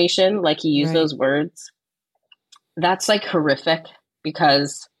situation? Like he used those words. That's like horrific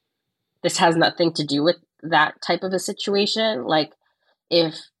because this has nothing to do with that type of a situation. Like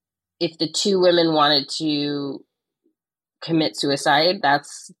if the two women wanted to commit suicide,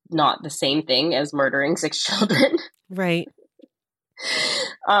 that's not the same thing as murdering 6 children. Right.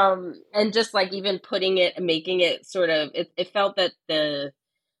 And just like even putting it, making it sort of, it felt that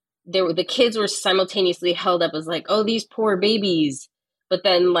the kids were simultaneously held up as like, oh, these poor babies. But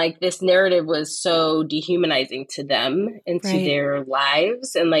then like this narrative was so dehumanizing to them and to their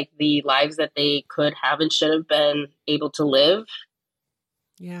lives and like the lives that they could have and should have been able to live.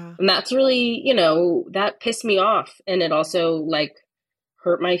 Yeah. And that's really, you know, that pissed me off. And it also like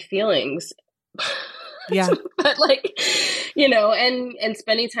hurt my feelings. Yeah. But like, you know, and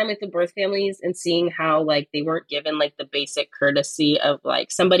spending time with the birth families and seeing how like they weren't given like the basic courtesy of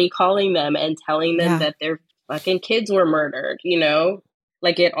like somebody calling them and telling them that their fucking kids were murdered, you know,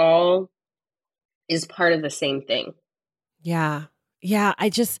 like it all is part of the same thing. Yeah. Yeah.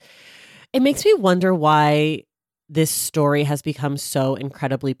 It makes me wonder why this story has become so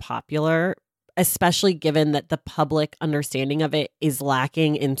incredibly popular, especially given that the public understanding of it is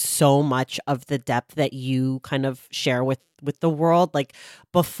lacking in so much of the depth that you kind of share with the world. Like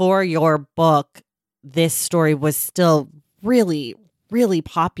before your book, this story was still really, really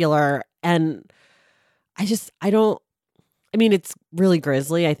popular. And I mean, it's really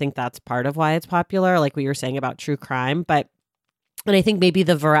grisly. I think that's part of why it's popular, like what you were saying about true crime. And I think maybe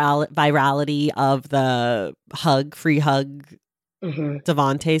the virality of the free hug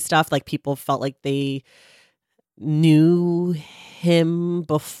Devontae stuff, like people felt like they knew him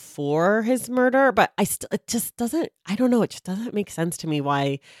before his murder, but it just doesn't make sense to me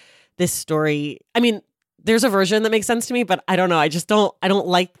why this story, I mean, there's a version that makes sense to me, but I don't know. I don't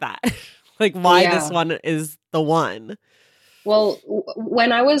like that. Like why this one is the one. Well,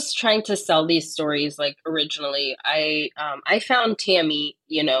 when I was trying to sell these stories, like originally, I found Tammy,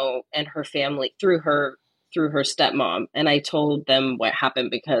 you know, and her family through her stepmom, and I told them what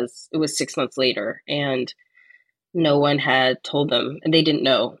happened because it was 6 months later, and no one had told them, and they didn't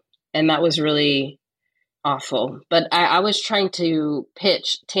know, and that was really awful. But I was trying to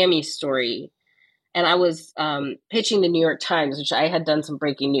pitch Tammy's story, and I was pitching the New York Times, which I had done some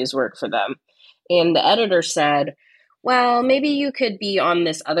breaking news work for them, and the editor said, well, maybe you could be on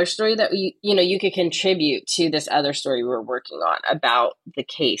this other story that you could contribute to this other story we're working on about the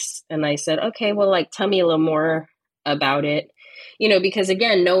case. And I said, okay, well, like, tell me a little more about it, you know, because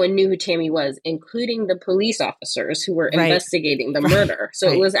again, no one knew who Tammy was, including the police officers who were investigating the murder.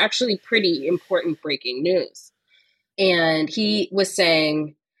 So it was actually pretty important breaking news. And he was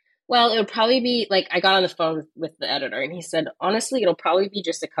saying, well, it'll probably be like, I got on the phone with the editor and he said, honestly, it'll probably be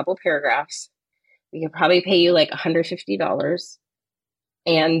just a couple paragraphs. We could probably pay you like $150.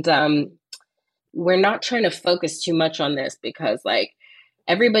 And we're not trying to focus too much on this because like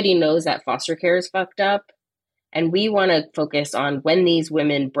everybody knows that foster care is fucked up. And we want to focus on when these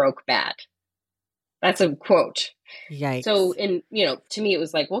women broke bad. That's a quote. Yikes. So, to me, it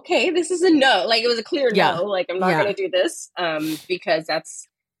was like, okay, this is a no. Like it was a clear no. Like I'm not going to do this because that's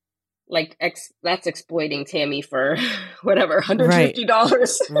like that's exploiting Tammy for whatever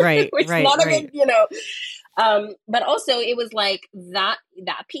 $150, right? Which is not a good, you know. But also, it was like that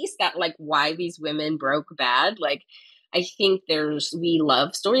piece that like why these women broke bad. Like, I think we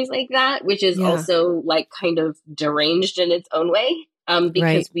love stories like that, which is also like kind of deranged in its own way.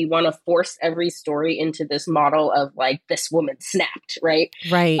 because we want to force every story into this model of like, this woman snapped, right?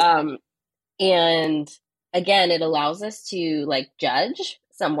 Right. And again, it allows us to like judge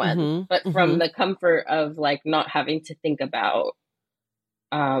someone, but from the comfort of like not having to think about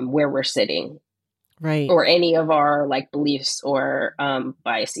where we're sitting, right, or any of our like beliefs or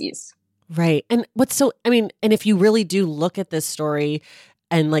biases. Right. And and if you really do look at this story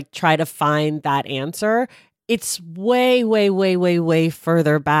and like try to find that answer, it's way, way, way, way, way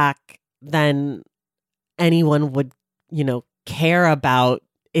further back than anyone would, care about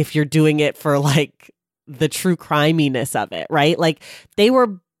if you're doing it for like the true criminess of it, right? Like they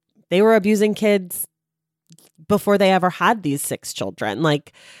were abusing kids before they ever had these 6 children.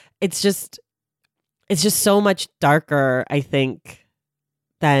 Like it's just so much darker, I think,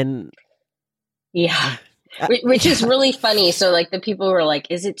 than Yeah. Which is really funny. So like the people who are like,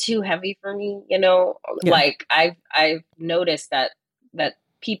 is it too heavy for me? Like I've noticed that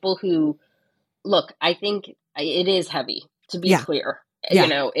people who look, I think it is heavy, to be clear.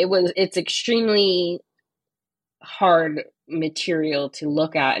 Yeah. It's extremely hard material to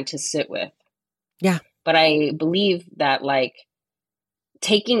look at and to sit with. Yeah. But I believe that like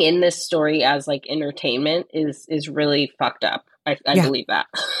taking in this story as like entertainment is really fucked up. I believe that.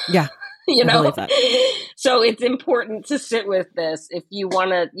 Yeah. I believe that. So it's important to sit with this if you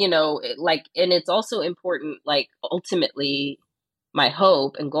want to, and it's also important, like ultimately my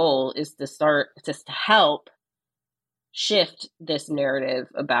hope and goal is to start just to help shift this narrative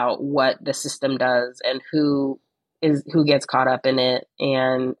about what the system does and who gets caught up in it.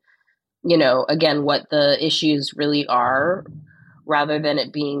 And, again, what the issues really are, rather than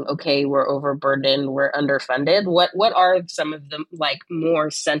it being, okay, we're overburdened, we're underfunded. What are some of the like more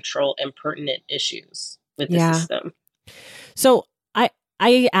central and pertinent issues with the system? So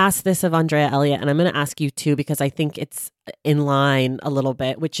I asked this of Andrea Elliott, and I'm going to ask you too, because I think it's in line a little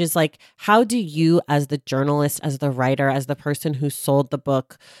bit, which is like, how do you, as the journalist, as the writer, as the person who sold the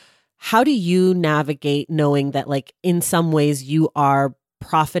book, how do you navigate knowing that like in some ways you are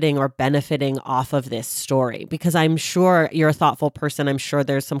profiting or benefiting off of this story? Because I'm sure you're a thoughtful person. I'm sure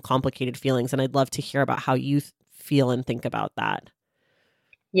there's some complicated feelings, and I'd love to hear about how you feel and think about that.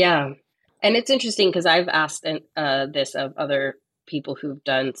 Yeah. And it's interesting because I've asked this of other people who've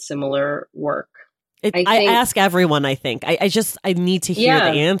done similar work. I ask everyone, I think. I need to hear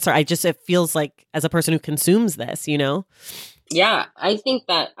the answer. It feels like, as a person who consumes this, Yeah, I think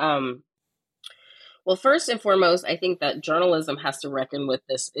that, well, first and foremost, I think that journalism has to reckon with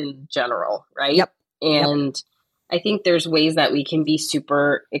this in general, right? Yep. And I think there's ways that we can be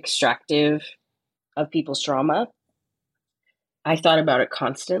super extractive of people's trauma. I thought about it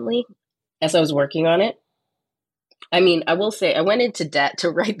constantly as I was working on it. I mean, I will say I went into debt to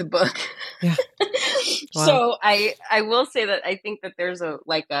write the book. Yeah. Wow. So I will say that I think that there's I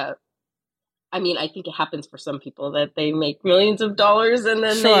think it happens for some people that they make millions of dollars and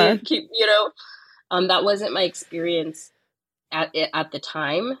then they keep, that wasn't my experience at the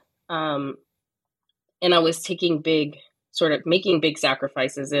time. And I was taking making big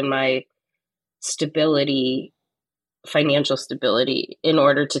sacrifices in my financial stability in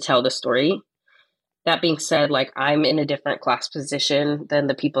order to tell the story. That being said, like I'm in a different class position than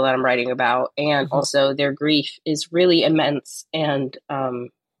the people that I'm writing about. And also their grief is really immense. And,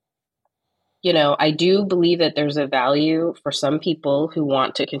 I do believe that there's a value for some people who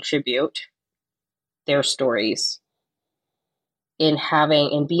want to contribute their stories in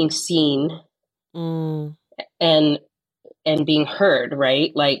having and being seen and being heard,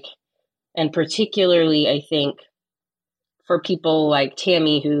 right? Like, and particularly, I think for people like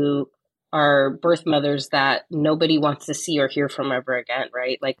Tammy who are birth mothers that nobody wants to see or hear from ever again,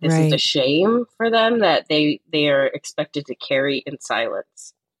 right? Like this is a shame for them that they are expected to carry in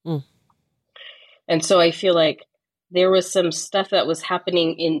silence. And so I feel like there was some stuff that was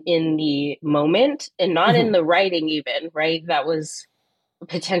happening in the moment and not in the writing even, right? That was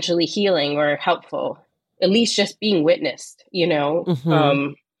potentially healing or helpful, at least just being witnessed,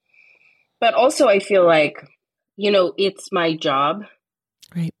 but also I feel like, it's my job.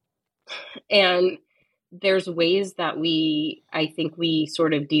 Right. And there's ways that I think we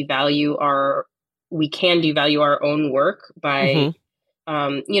sort of we can devalue our own work by,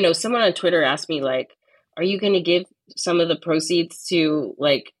 someone on Twitter asked me like, are you going to give some of the proceeds to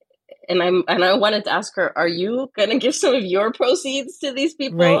like, and I wanted to ask her, are you going to give some of your proceeds to these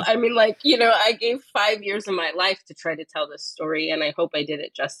people? Right. I mean, like, I gave 5 years of my life to try to tell this story and I hope I did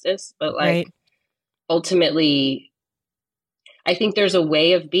it justice, but like, ultimately, I think there's a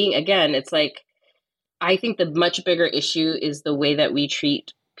way of being, again, it's like, I think the much bigger issue is the way that we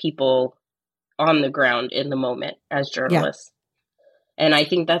treat people on the ground in the moment as journalists. And I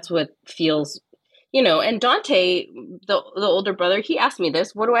think that's what feels, and Dante, the older brother, he asked me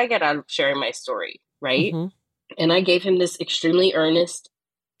this, what do I get out of sharing my story? Right. Mm-hmm. And I gave him this extremely earnest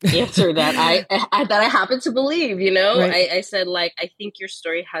answer that I happen to believe, Right. I said, like, I think your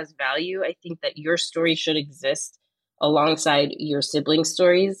story has value. I think that your story should exist alongside your sibling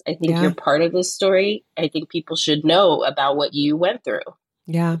stories. I think you're part of this story. I think people should know about what you went through.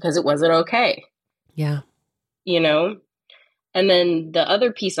 Yeah. Because it wasn't okay. Yeah. And then the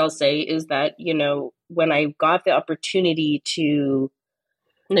other piece I'll say is that, when I got the opportunity to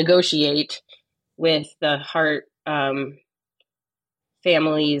negotiate with the Hart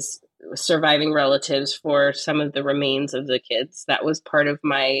families, surviving relatives for some of the remains of the kids, that was part of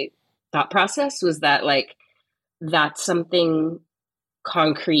my thought process, was that, like, that's something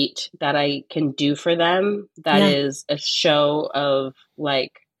concrete that I can do for them that is a show of,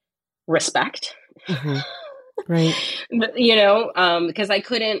 like, respect. Mm-hmm. Right. Because I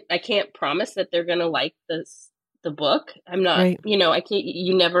can't promise that they're going to like the book. I'm not, right. I can't,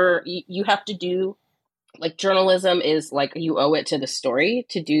 you have to do, like, journalism is like, you owe it to the story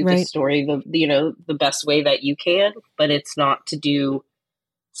to do the story, the best way that you can, but it's not to do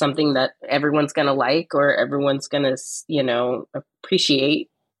something that everyone's going to like or everyone's going to,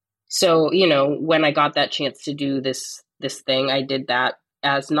 appreciate. So, when I got that chance to do this thing, I did that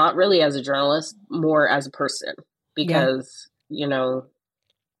as not really as a journalist, more as a person, because,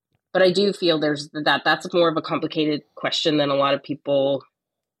 but I do feel that's more of a complicated question than a lot of people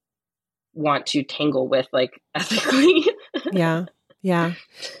want to tangle with, like, ethically. Yeah. Yeah.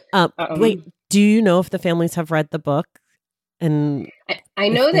 Wait, do you know if the families have read the book? And I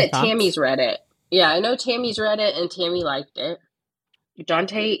know that thoughts? Tammy's read it. Yeah, I know Tammy's read it and Tammy liked it.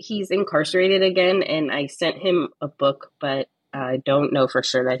 Dante, he's incarcerated again, and I sent him a book, but I don't know for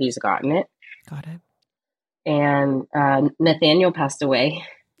sure that he's gotten it. Got it. And Nathaniel passed away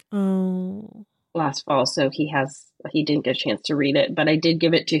last fall, so he didn't get a chance to read it, but I did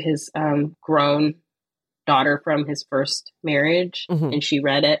give it to his grown daughter from his first marriage, and she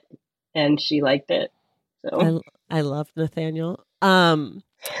read it and she liked it. So I love Nathaniel.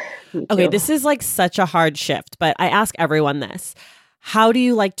 Okay, this is like such a hard shift, but I ask everyone this. How do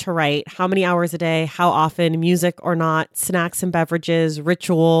you like to write? How many hours a day? How often? Music or not? Snacks and beverages?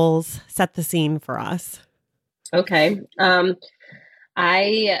 Rituals? Set the scene for us. Okay. I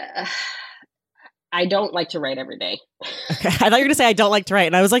don't like to write every day. Okay. I thought you were going to say I don't like to write,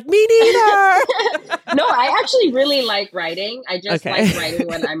 and I was like, me neither. No, I actually really like writing. I just like writing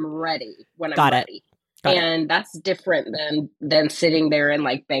when I'm ready. Got it. And that's different than sitting there and,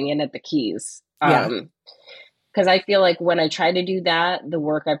 like, banging at the keys. Because I feel like when I try to do that, the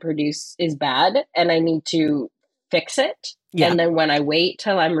work I produce is bad and I need to fix it. Yeah. And then when I wait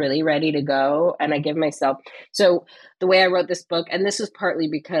till I'm really ready to go and I give myself... So the way I wrote this book, and this is partly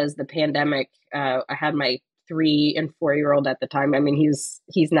because the pandemic, I had my 3 and 4-year-old at the time. I mean, he's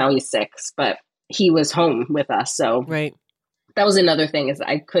 6, but he was home with us. So that was another thing, is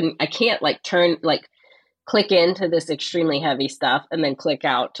I can't like click into this extremely heavy stuff and then click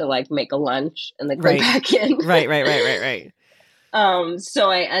out to, like, make a lunch and then click back in. Right. So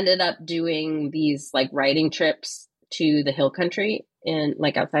I ended up doing these, like, writing trips to the hill country in,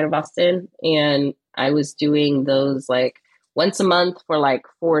 like, outside of Boston. And I was doing those, like, once a month for, like,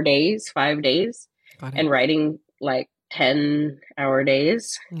 5 days, and writing, like, 10-hour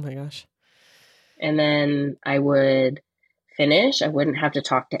days. Oh my gosh. And then I would finish. I wouldn't have to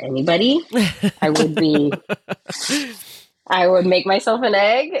talk to anybody. I would make myself an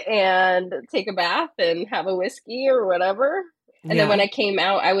egg and take a bath and have a whiskey or whatever. And then when I came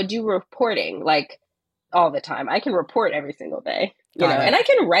out, I would do reporting, like, all the time. I can report every single day, and I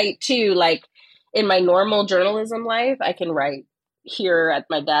can write too. Like, in my normal journalism life, I can write here at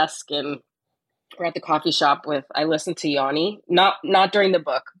my desk or at the coffee shop I listen to Yanni, not during the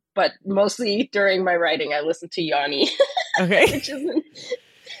book, but mostly during my writing, I listen to Yanni. Okay. Which isn't,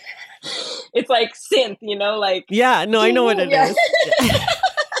 it's like synth, like. Yeah, no, I know what it is.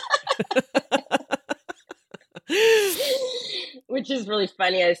 Which is really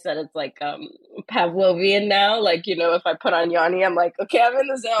funny. I said it's like Pavlovian now. Like, if I put on Yanni, I'm like, okay, I'm in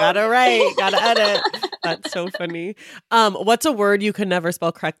the zone. Gotta write, gotta edit. That's so funny. What's a word you could never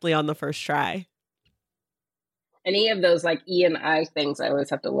spell correctly on the first try? Any of those, like, E and I things, I always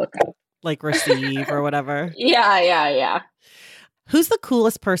have to look up. Like receive or whatever. Yeah. Who's the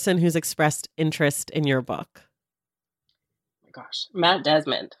coolest person who's expressed interest in your book? Oh my gosh, Matt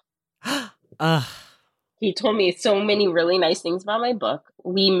Desmond. He told me so many really nice things about my book.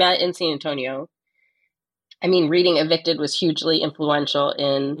 We met in San Antonio. I mean, reading Evicted was hugely influential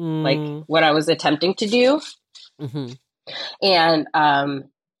in like what I was attempting to do. Mm-hmm. And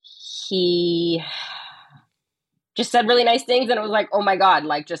he just said really nice things. And it was like, oh my God,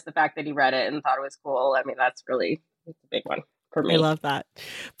 like just the fact that he read it and thought it was cool. I mean, it's a big one for me. I love that.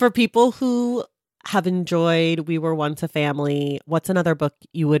 For people who have enjoyed We Were Once a Family, what's another book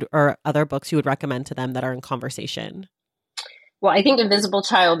or other books you would recommend to them that are in conversation? Well, I think Invisible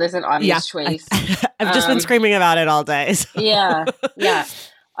Child is an obvious choice. I've just been screaming about it all day. So. Yeah.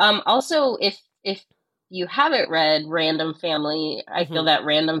 Also, if you haven't read Random Family, I feel that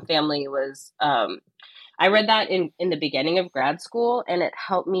Random Family was, I read that in the beginning of grad school, and it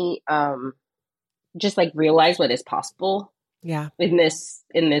helped me just like realize what is possible in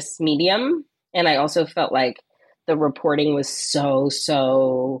this medium. And I also felt like the reporting was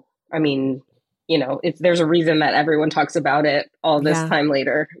so, I mean, you know, there's a reason that everyone talks about it all this time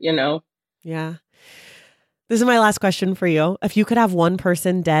later, you know? Yeah. This is my last question for you. If you could have one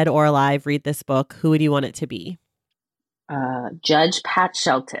person, dead or alive, read this book, who would you want it to be? Judge Pat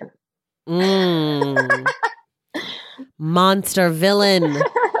Shelton. Monster villain.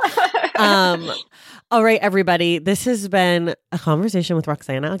 All right, everybody. This has been a conversation with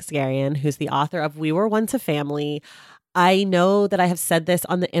Roxanna Asgarian, who's the author of We Were Once a Family. I know that I have said this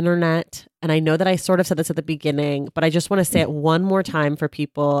on the internet, and I know that I sort of said this at the beginning, but I just want to say it one more time for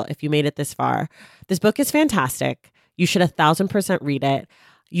people if you made it this far. This book is fantastic. You should 1,000% read it.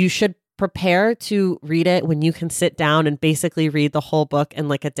 You should prepare to read it when you can sit down and basically read the whole book in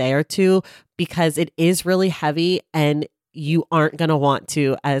like a day or two, because it is really heavy and you aren't going to want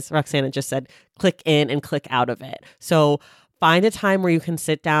to, as Roxanna just said, click in and click out of it. So find a time where you can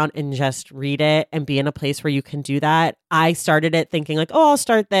sit down and just read it and be in a place where you can do that. I started it thinking like, oh, I'll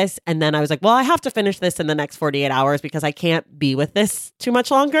start this. And then I was like, well, I have to finish this in the next 48 hours because I can't be with this too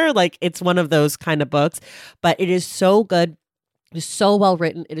much longer. Like it's one of those kind of books, but it is so good. It is so well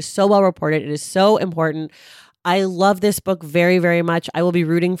written. It is so well reported. It is so important. I love this book very, very much. I will be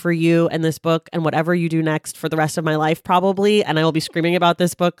rooting for you and this book and whatever you do next for the rest of my life, probably. And I will be screaming about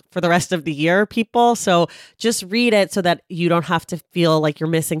this book for the rest of the year, people. So just read it so that you don't have to feel like you're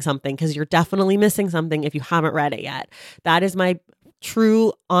missing something, because you're definitely missing something if you haven't read it yet. That is my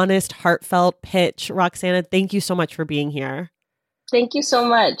true, honest, heartfelt pitch. Roxanna, thank you so much for being here. Thank you so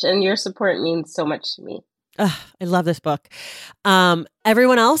much. And your support means so much to me. I love this book.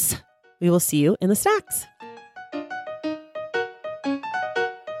 Everyone else, we will see you in the stacks.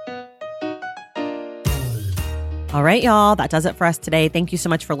 All right, y'all, that does it for us today. Thank you so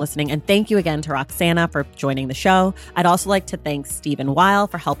much for listening. And thank you again to Roxanna for joining the show. I'd also like to thank Stephen Weil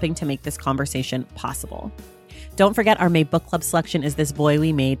for helping to make this conversation possible. Don't forget, our May book club selection is This Boy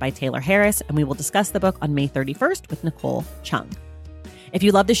We Made by Taylor Harris, and we will discuss the book on May 31st with Nicole Chung. If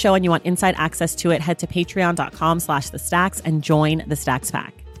you love the show and you want inside access to it, head to patreon.com/The Stacks and join the Stacks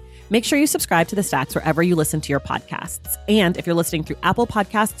Pack. Make sure you subscribe to The Stacks wherever you listen to your podcasts. And if you're listening through Apple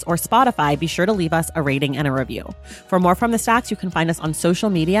Podcasts or Spotify, be sure to leave us a rating and a review. For more from The Stacks, you can find us on social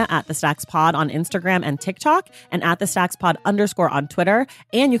media at The Stacks Pod on Instagram and TikTok, and at The Stacks Pod _ on Twitter.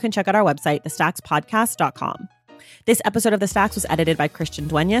 And you can check out our website, thestackspodcast.com. This episode of The Stacks was edited by Christian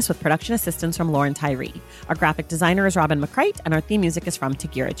Duenas with production assistance from Lauren Tyree. Our graphic designer is Robin McCrite, and our theme music is from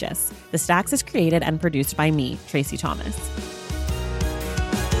Tegirigis. The Stacks is created and produced by me, Tracy Thomas.